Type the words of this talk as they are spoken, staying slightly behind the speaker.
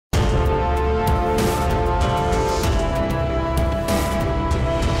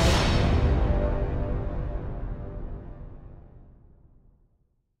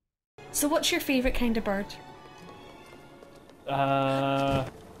So what's your favourite kind of bird? I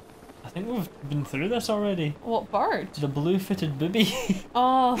think we've been through this already. What bird? The blue-footed booby.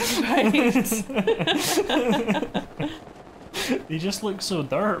 Oh, right. They just look so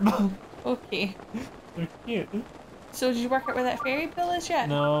derp. Okay. They're cute. So did you work out where that fairy pill is yet?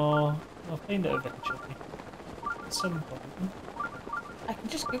 No, I'll find it eventually. At some point. I can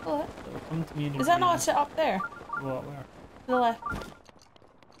just Google it. It'll come to me in a Is that dream. not it up there? What, where? To the left.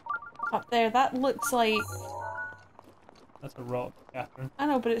 Up there, that looks like... That's a rock, Catherine. I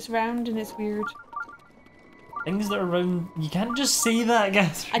know, but it's round and it's weird. Things that are round, you can't just say that,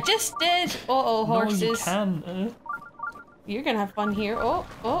 Catherine. I just did! Uh-oh, horses. No, you can't. You're gonna have fun here. Oh,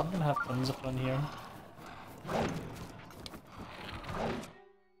 oh. I'm gonna have tons of fun here.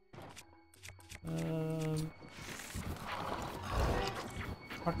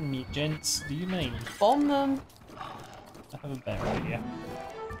 Pardon me, gents, do you mind? Bomb them. I have a better idea.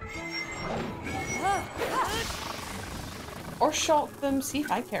 Or shock them, see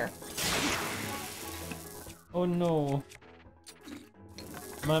if I care. Oh no.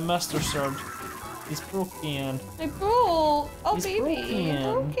 My master sword is broken. They broke! Oh It's baby, broken.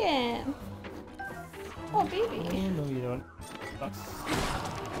 broken. Oh baby. Oh no you don't.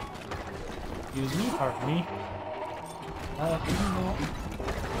 Excuse me, pardon me. No.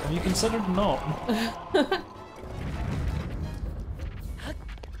 Have you considered not?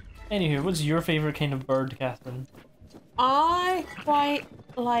 Anywho, what's your favourite kind of bird, Catherine? I quite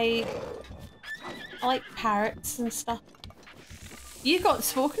like... I like parrots and stuff. You got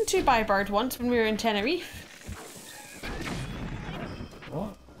spoken to by a bird once when we were in Tenerife.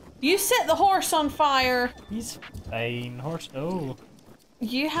 What? You set the horse on fire! He's fine. Horse. Oh.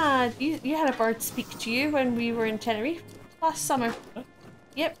 You had a bird speak to you when we were in Tenerife last summer. What?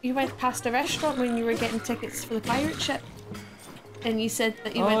 Yep, you went past a restaurant when you were getting tickets for the pirate ship. And you said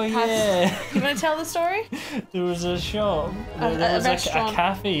that you Oh, went past... yeah. You want to tell the story? There was a shop. There was a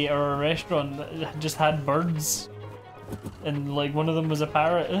cafe or a restaurant that just had birds. And like one of them was a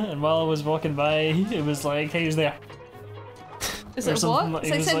parrot. And while I was walking by, it was like, hey, who's there? Is Or it something what? like- So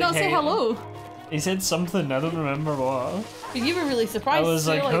he I was said like, not say hey. hello. He said something, I don't remember what. But you were really I surprised. was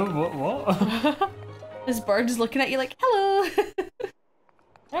so like, you're what? This bird is looking at you like, hello.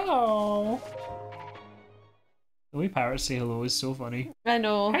 Hello. The way parrots say hello is so funny. I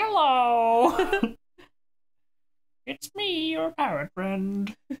know. Hello! It's me, your parrot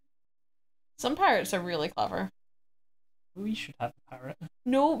friend. Some parrots are really clever. We should have a parrot.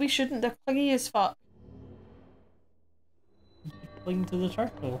 No, we shouldn't. They're clingy as fuck. Cling to the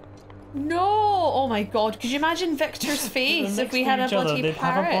turtle. No! Oh my god, could you imagine Victor's face if we had a bloody they'd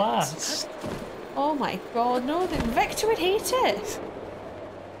parrot? have a blast. Oh my god, no, Victor would hate it.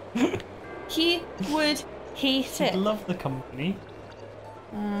 He would hate I'd it. love the company.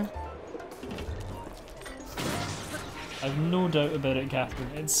 I've no doubt about it, Catherine.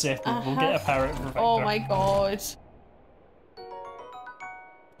 It's settled. We'll get a parrot for Victor. Oh my god. Do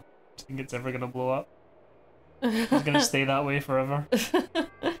you think it's ever gonna blow up? It's gonna stay that way forever.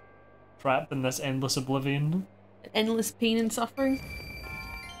 Trapped in this endless oblivion. Endless pain and suffering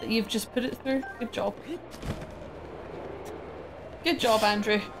that you've just put it through. Good job. Good job,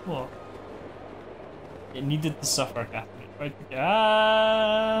 Andrew. What? It needed to suffer, Catherine. Right?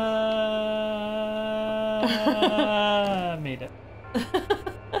 Ah, made it.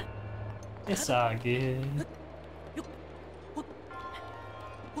 It's all good.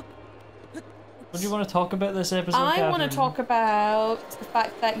 What do you want to talk about this episode, I want to Catherine? talk about the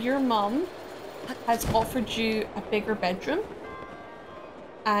fact that your mum has offered you a bigger bedroom,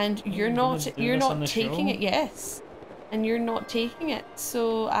 and you're not taking it. Yes, and you're not taking it.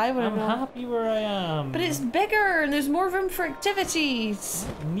 So I want to know. I'm happy where I am. But it's bigger, and there's more room for activities.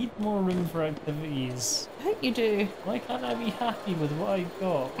 I need more room for activities. I think you do. Why can't I be happy with what I've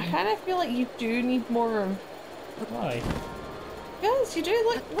got? I kind of feel like you do need more room. Why? Yes, you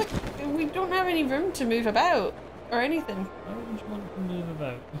do. Look, we don't have any room to move about or anything. Why would you want to move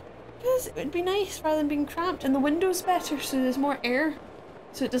about? Because it would be nice rather than being cramped, and the window's better, so there's more air,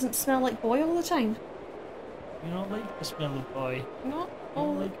 so it doesn't smell like boy all the time. You don't like the smell of boy. Not You all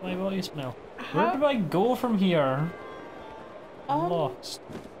don't the like my boy smell. How- Where do I go from here? I'm lost.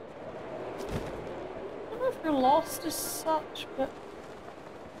 I don't know if you're lost as such, but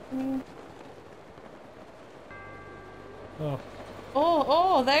I mean, Oh.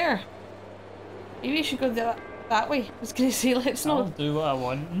 oh, there. Maybe you should go that way. I was gonna say, let's I'll not. do what I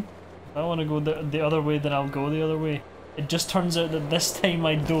want. If I want to go the other way, then I'll go the other way. It just turns out that this time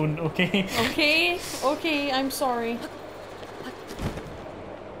I don't, okay? Okay, I'm sorry.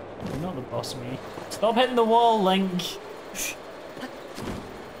 You're not the boss of me. Stop hitting the wall, Link!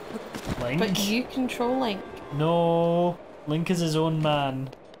 Link? But you control Link. No, Link is his own man.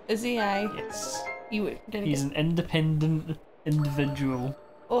 Is he? Yes. He's an independent individual.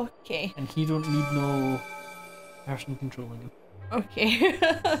 Okay. And he don't need no person controlling him. Okay.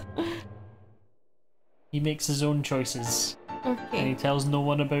 He makes his own choices. Okay. And he tells no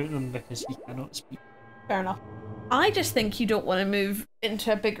one about them because he cannot speak. Fair enough. I just think you don't want to move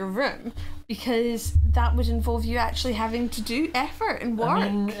into a bigger room because that would involve you actually having to do effort and work. I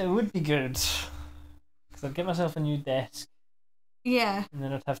mean, it would be good. Because I'd get myself a new desk. Yeah. And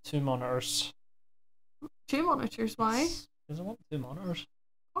then I'd have 2 monitors. 2 monitors, why? Because I want 2 monitors.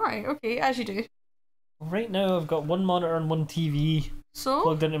 Alright, okay, as you do. Well, right now I've got 1 monitor and 1 TV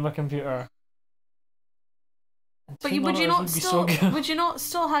plugged into my computer. But would you not still would you not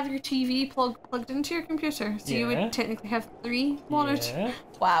still have your TV plugged into your computer? So you would technically have 3 monitors. Yeah.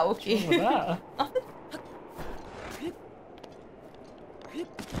 Wow. Okay. What's wrong with that?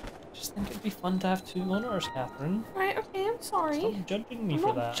 Just think it'd be fun to have 2 monitors, Catherine. Right. Okay. I'm sorry. Stop judging me I'm for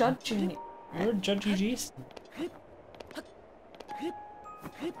not that. Judging you. You're judgy Jason.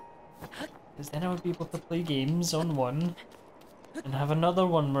 Because then I would be able to play games on one and have another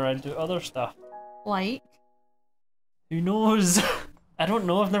one where I do other stuff. Like? Who knows? I don't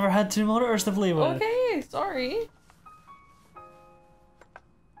know, I've never had 2 monitors to play with. Okay, sorry.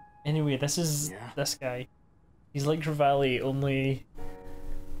 Anyway, this is this guy. He's like Rivali, only...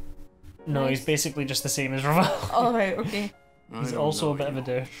 No, he's basically just the same as Rivali. Alright, okay. He's also a bit of a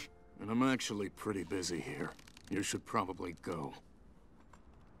douche. And I'm actually pretty busy here. You should probably go.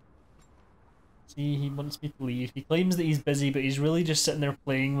 See, he wants me to leave. He claims that he's busy, but he's really just sitting there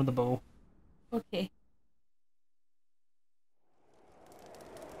playing with the bow. Okay.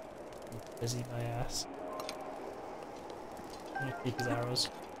 Busy my ass. I'm gonna take his arrows.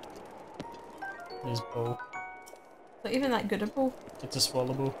 And his bow. Not even that good a bow. It's a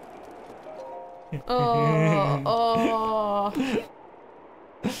swallow bow. Oh.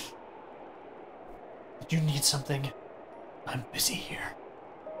 Did you need something? I'm busy here.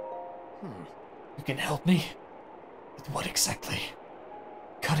 You can help me? With what exactly?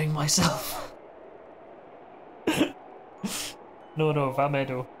 Cutting myself? No,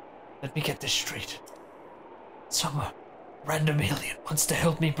 Vamedo. Let me get this straight. Some random alien wants to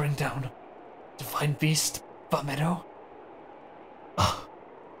help me bring down Divine Beast Vamedo? Oh,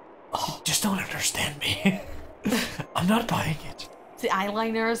 you just don't understand me. I'm not buying it. It's the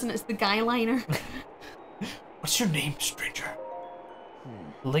eyeliner, isn't it? It's the guy liner. What's your name, stranger?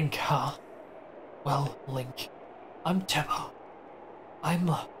 Link, huh? Well, Link, I'm Teba. I'm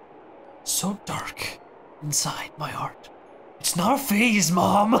so dark inside my heart. It's not a phase,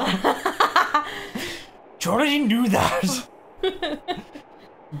 Mom! You already knew that!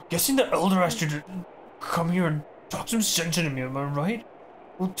 I'm guessing the Elder asked you to come here and talk some sense into me, am I right?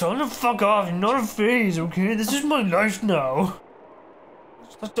 Well, tell him to fuck off, you're not a phase, okay? This is my life now!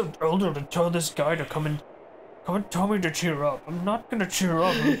 It's not the Elder to tell this guy to come and tell me to cheer up. I'm not gonna cheer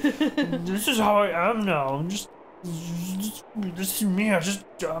up. This is how I am now. This is me.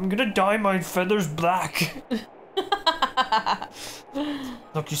 I'm gonna dye my feathers black.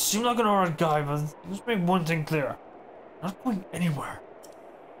 Look, you seem like an alright guy, but let's make one thing clear. I'm not going anywhere.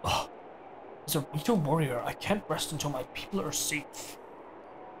 Oh, as a Rito warrior, I can't rest until my people are safe.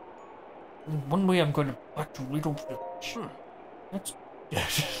 In one way, I'm going back to Rito village. That's...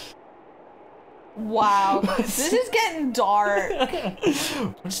 Wow, this is getting dark.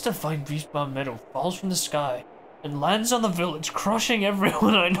 Once Divine Beast Bomb Meadow falls from the sky and lands on the village, crushing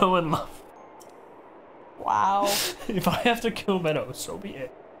everyone I know and love. Wow. If I have to kill Meadow, so be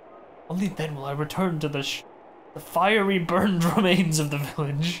it. Only then will I return to the fiery burned remains of the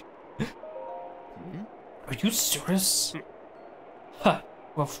village. Are you serious? Ha!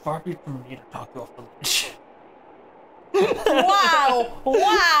 Well, far be it from me to talk you off the ledge. Wow!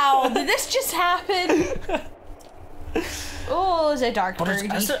 Wow! Did this just happen? Oh, it's a dark birdie.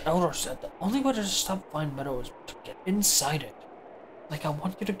 But as the Elder said, the only way to stop Vine Meadow is to get inside it. Like, I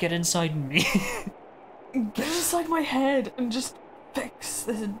want you to get inside me. Get inside my head and just fix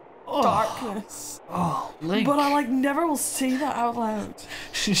this darkness. Oh, Link. But I, never will say that out loud.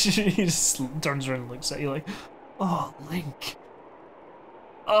 He just turns around and looks at you like, oh, Link.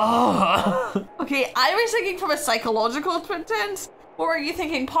 Oh. Okay, I was thinking from a psychological sense. What were you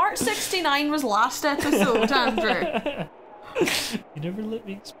thinking? Part 69 was last episode, Andrew. You never let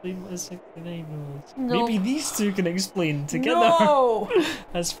me explain what a 69 was. No. Maybe these two can explain together. No.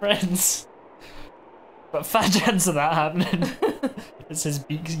 As friends. But fat chance of that happening. It's his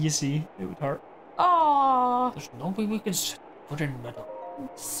beak, you see. It would hurt. Aww. There's no way we can put in middle.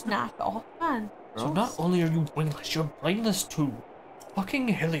 Snap off, man. So not only are you wingless, you're brainless too. Fucking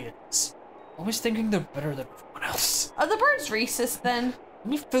aliens. Always thinking they're better than everyone else. Are the birds racist then? Let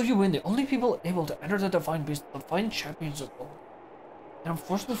me fill you in. The only people able to enter the Divine Beast are the Divine Champions of all. And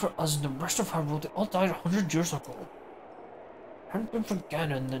unfortunately for us and the rest of our world, they all died 100 years ago. Hadn't been for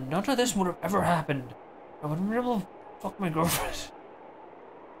Ganon, then none of this would have ever happened. I would have been able to fuck my girlfriend.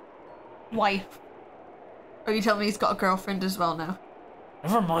 Wife. Are you telling me he's got a girlfriend as well now?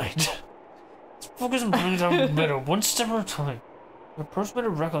 Never mind. Let's focus on bringing down the middle, one step at a time. The first bit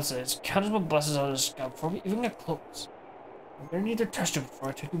of record says, Ganon's what blesses out of the sky before we even get close. I'm gonna need to test you before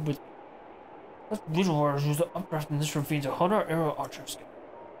I take you with me. Let Little Warriors use the updraft in this ravine to hunt our arrow archer skill.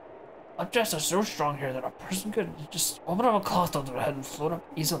 Updrafts are so strong here that a person could just open up a cloth over their head and float up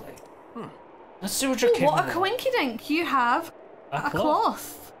easily. Let's see what you're capable of. What a coinkydink! You have a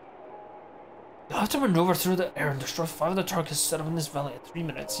cloth. You'll have to maneuver through the air and destroy 5 of the targets set up in this valley in 3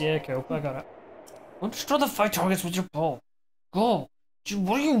 minutes. Yeah, cool. I got it. Don't destroy the 5 targets with your bow. Go!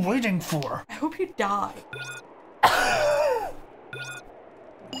 What are you waiting for? I hope you die.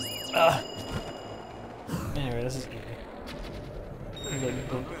 Anyway, this is easy. You don't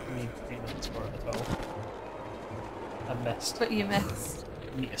need 3 minutes for it at all. I missed. But you missed.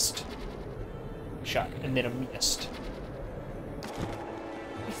 Missed. Shot, and then I missed.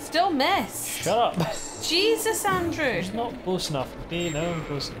 You still missed. Shut up! Jesus, Andrew! It's not close enough. Okay, now I'm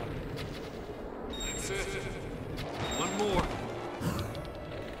close enough. That's it. One more.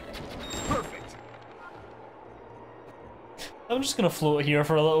 Perfect. I'm just gonna float here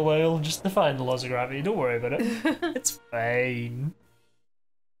for a little while, just defying the laws of gravity. Don't worry about it. It's fine.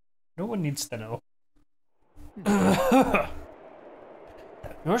 No one needs to know.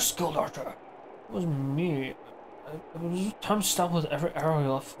 You're a skilled archer. It was me. It was time to stop with every arrow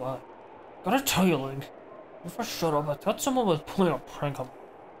you let fly. Gotta tell you, Link. When I first showed up, I thought someone was pulling a prank on me.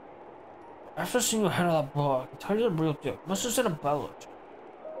 After seeing you handle that blow, I can tell you the real deal. Must have said a battle or two.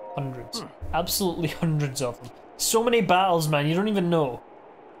 Hundreds. Absolutely hundreds of them. So many battles, man, you don't even know.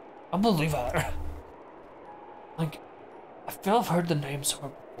 I believe it. Like, I feel I've heard the name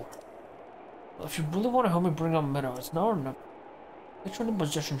somewhere before. But if you really want to help me bring up Minnow, it's now or never. Get you in a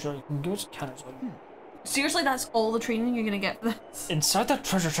position so you can give us cannons on you. Seriously, that's all the training you're gonna get for this? Inside that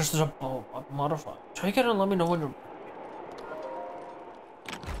treasure chest is a bow, modified. Take it and let me know when you're...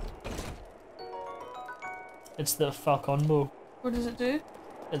 It's the Falcon bow. What does it do?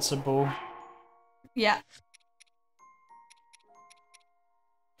 It's a bow. Yeah.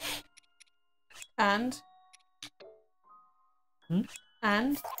 And? Hmm?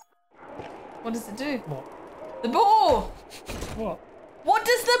 And? What does it do? What? The bow! What? What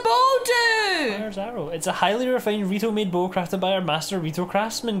does the bow do? Fire's arrow. It's a highly refined Rito-made bow crafted by our master Rito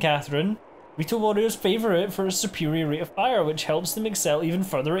craftsman, Catherine. Rito warriors favour it for its superior rate of fire, which helps them excel even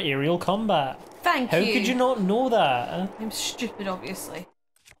further at aerial combat. Thank you. How could you not know that? I'm stupid, obviously.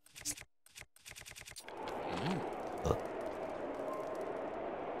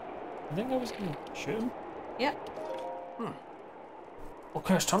 I think I was gonna shoot him. Yep.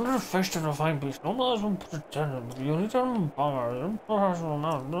 Okay, it's time to face the Divine Beast. No one else will pretend, but you need to bomber. They're professional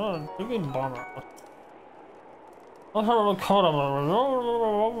now. No, taking bomber. I'm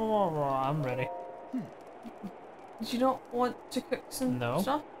ready. Did you not want to cook some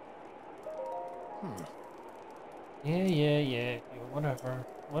stuff? Yeah.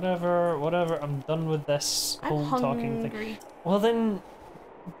 Whatever. I'm done with this whole talking thing. Well then,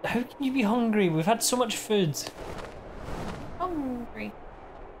 how can you be hungry? We've had so much food. Hungry.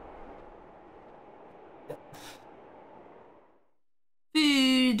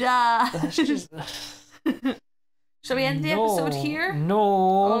 Food. Just... Shall we end the episode here? No.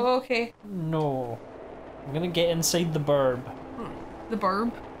 Oh, okay. No. I'm gonna get inside the burb. The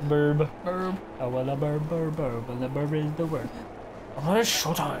burb? Burb. Burb. Oh, well, a burb, and the burb is the word. Oh, it's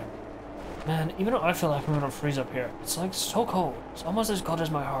showtime. Man, even though I feel like I'm gonna freeze up here, it's like so cold. It's almost as cold as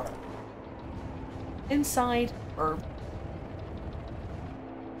my heart. Inside burb.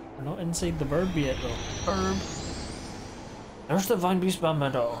 We're not inside the burb yet, though. Burb. There's the Divine Beast by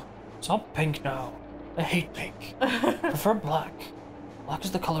Meadow. It's all pink now. I hate pink. I prefer black. Black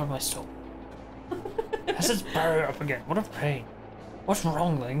is the color of my soul. Has its barrier up again. What a pain. What's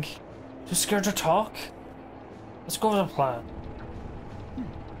wrong, Link? Too scared to talk? Let's go with a plan.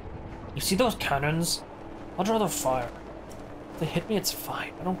 You see those cannons? I'd rather fire. If they hit me, it's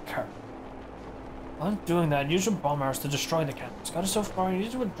fine. I don't care. While I'm doing that, use your bomb arrows to destroy the cannons. Got it so far, you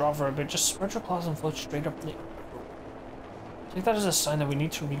need to withdraw for a bit. Just spread your claws and float straight up in the air. Take that as a sign that we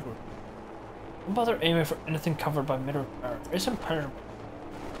need to regroup. Don't bother aiming for anything covered by middle barrier. It's impenetrable.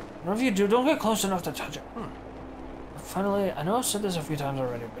 Whatever you do, don't get close enough to touch it. Finally, I know I've said this a few times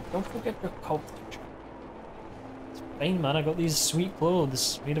already, but don't forget your cult protection. It's fine, man. I got these sweet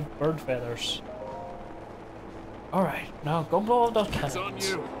clothes made of bird feathers. Alright, now go blow up those cannons. It's on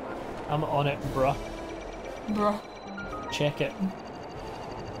you. I'm on it, bruh. Bruh. Check it.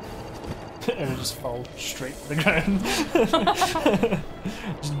 And it just falls straight to the ground.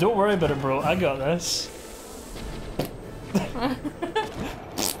 Just don't worry about it, bro. I got this. That's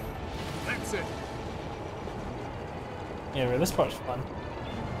it. Anyway, this part's fun.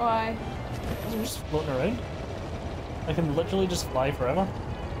 Why? Because we're just floating around. I can literally just fly forever.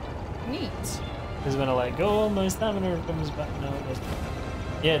 Neat. Because when I let go, my stamina comes back. No, it doesn't.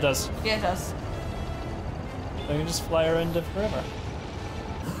 Yeah, it does. Yeah, it does. I can just fly around it forever.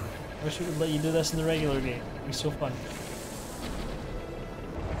 I wish we would let you do this in the regular game. It'd be so fun.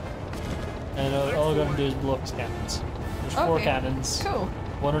 And all I gotta do is blow up his cannons. There's 4 cannons. Cool.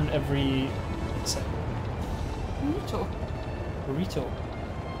 One on every insect. Burrito. Burrito.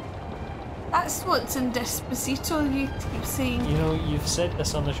 That's what's in Despacito, you keep saying. You know, you've said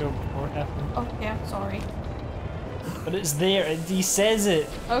this on the show before, Captain. Okay, I'm sorry. But it's there, and he says it.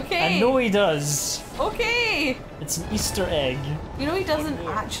 Okay. I know he does. Okay. It's an Easter egg. You know he doesn't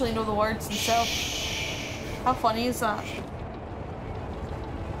actually know the words himself. How funny is that?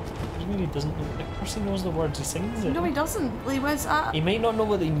 What do you mean he doesn't know? Of course he knows the words, he sings it. No, he doesn't. He was He might not know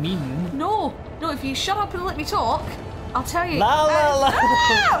what they mean. No, if you shut up and let me talk, I'll tell you. La la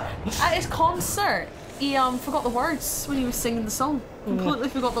la. At his concert, he forgot the words when he was singing the song. Completely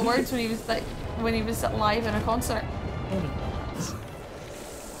forgot the words when he was live in a concert.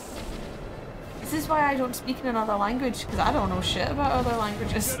 This is why I don't speak in another language, because I don't know shit about other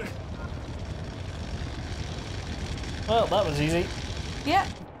languages. Well, that was easy. Yeah.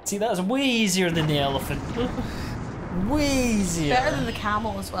 See, that was way easier than the elephant. Way easier. Better than the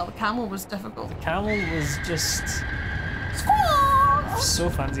camel as well. The camel was difficult. The camel was just Squaw! so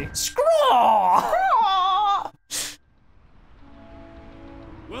fancy. Scraw! Squaw!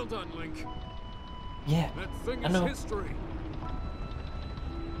 Well done, Link. Yeah, That thing I is know. history.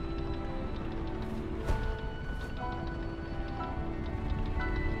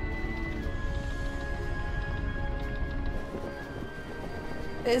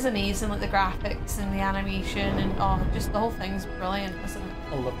 It is amazing, like the graphics and the animation and just the whole thing's brilliant, isn't it?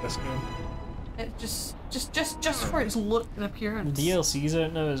 I love this game. It just for its look and appearance. The DLC's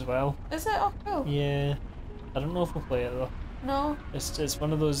out now as well. Is it? Oh, cool. Yeah, I don't know if we'll play it though. No. It's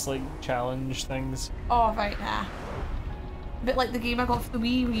one of those like challenge things. Oh, right, nah. A bit like the game I got for the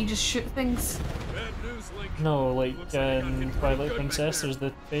Wii where you just shoot things. Bad news, Link. No, like Looks like I got in things Twilight pretty good Princess, back there's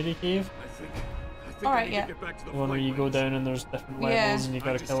the fairy cave. I think Alright, I need yeah. to get back to the The one where you go flight down and there's different levels Yeah. and you I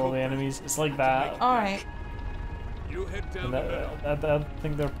gotta just kill all hope the that enemies. It's like I that. can Alright. You head down And the that, middle. I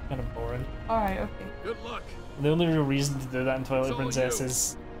think they're kind of boring. Alright, okay. Good luck. The only real reason to do that in Twilight It's all Princess you.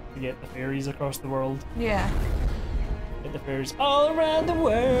 is to get the fairies across the world. Yeah. Get the fairies all around the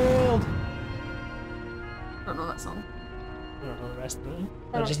world! I don't know that song. I don't know the rest of it.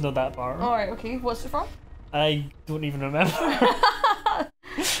 I Alright. just know that part. Alright, okay. What's it from? I don't even remember.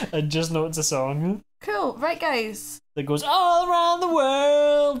 I just know it's a song Cool. Right, guys. that goes all around the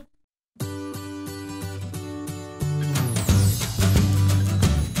world.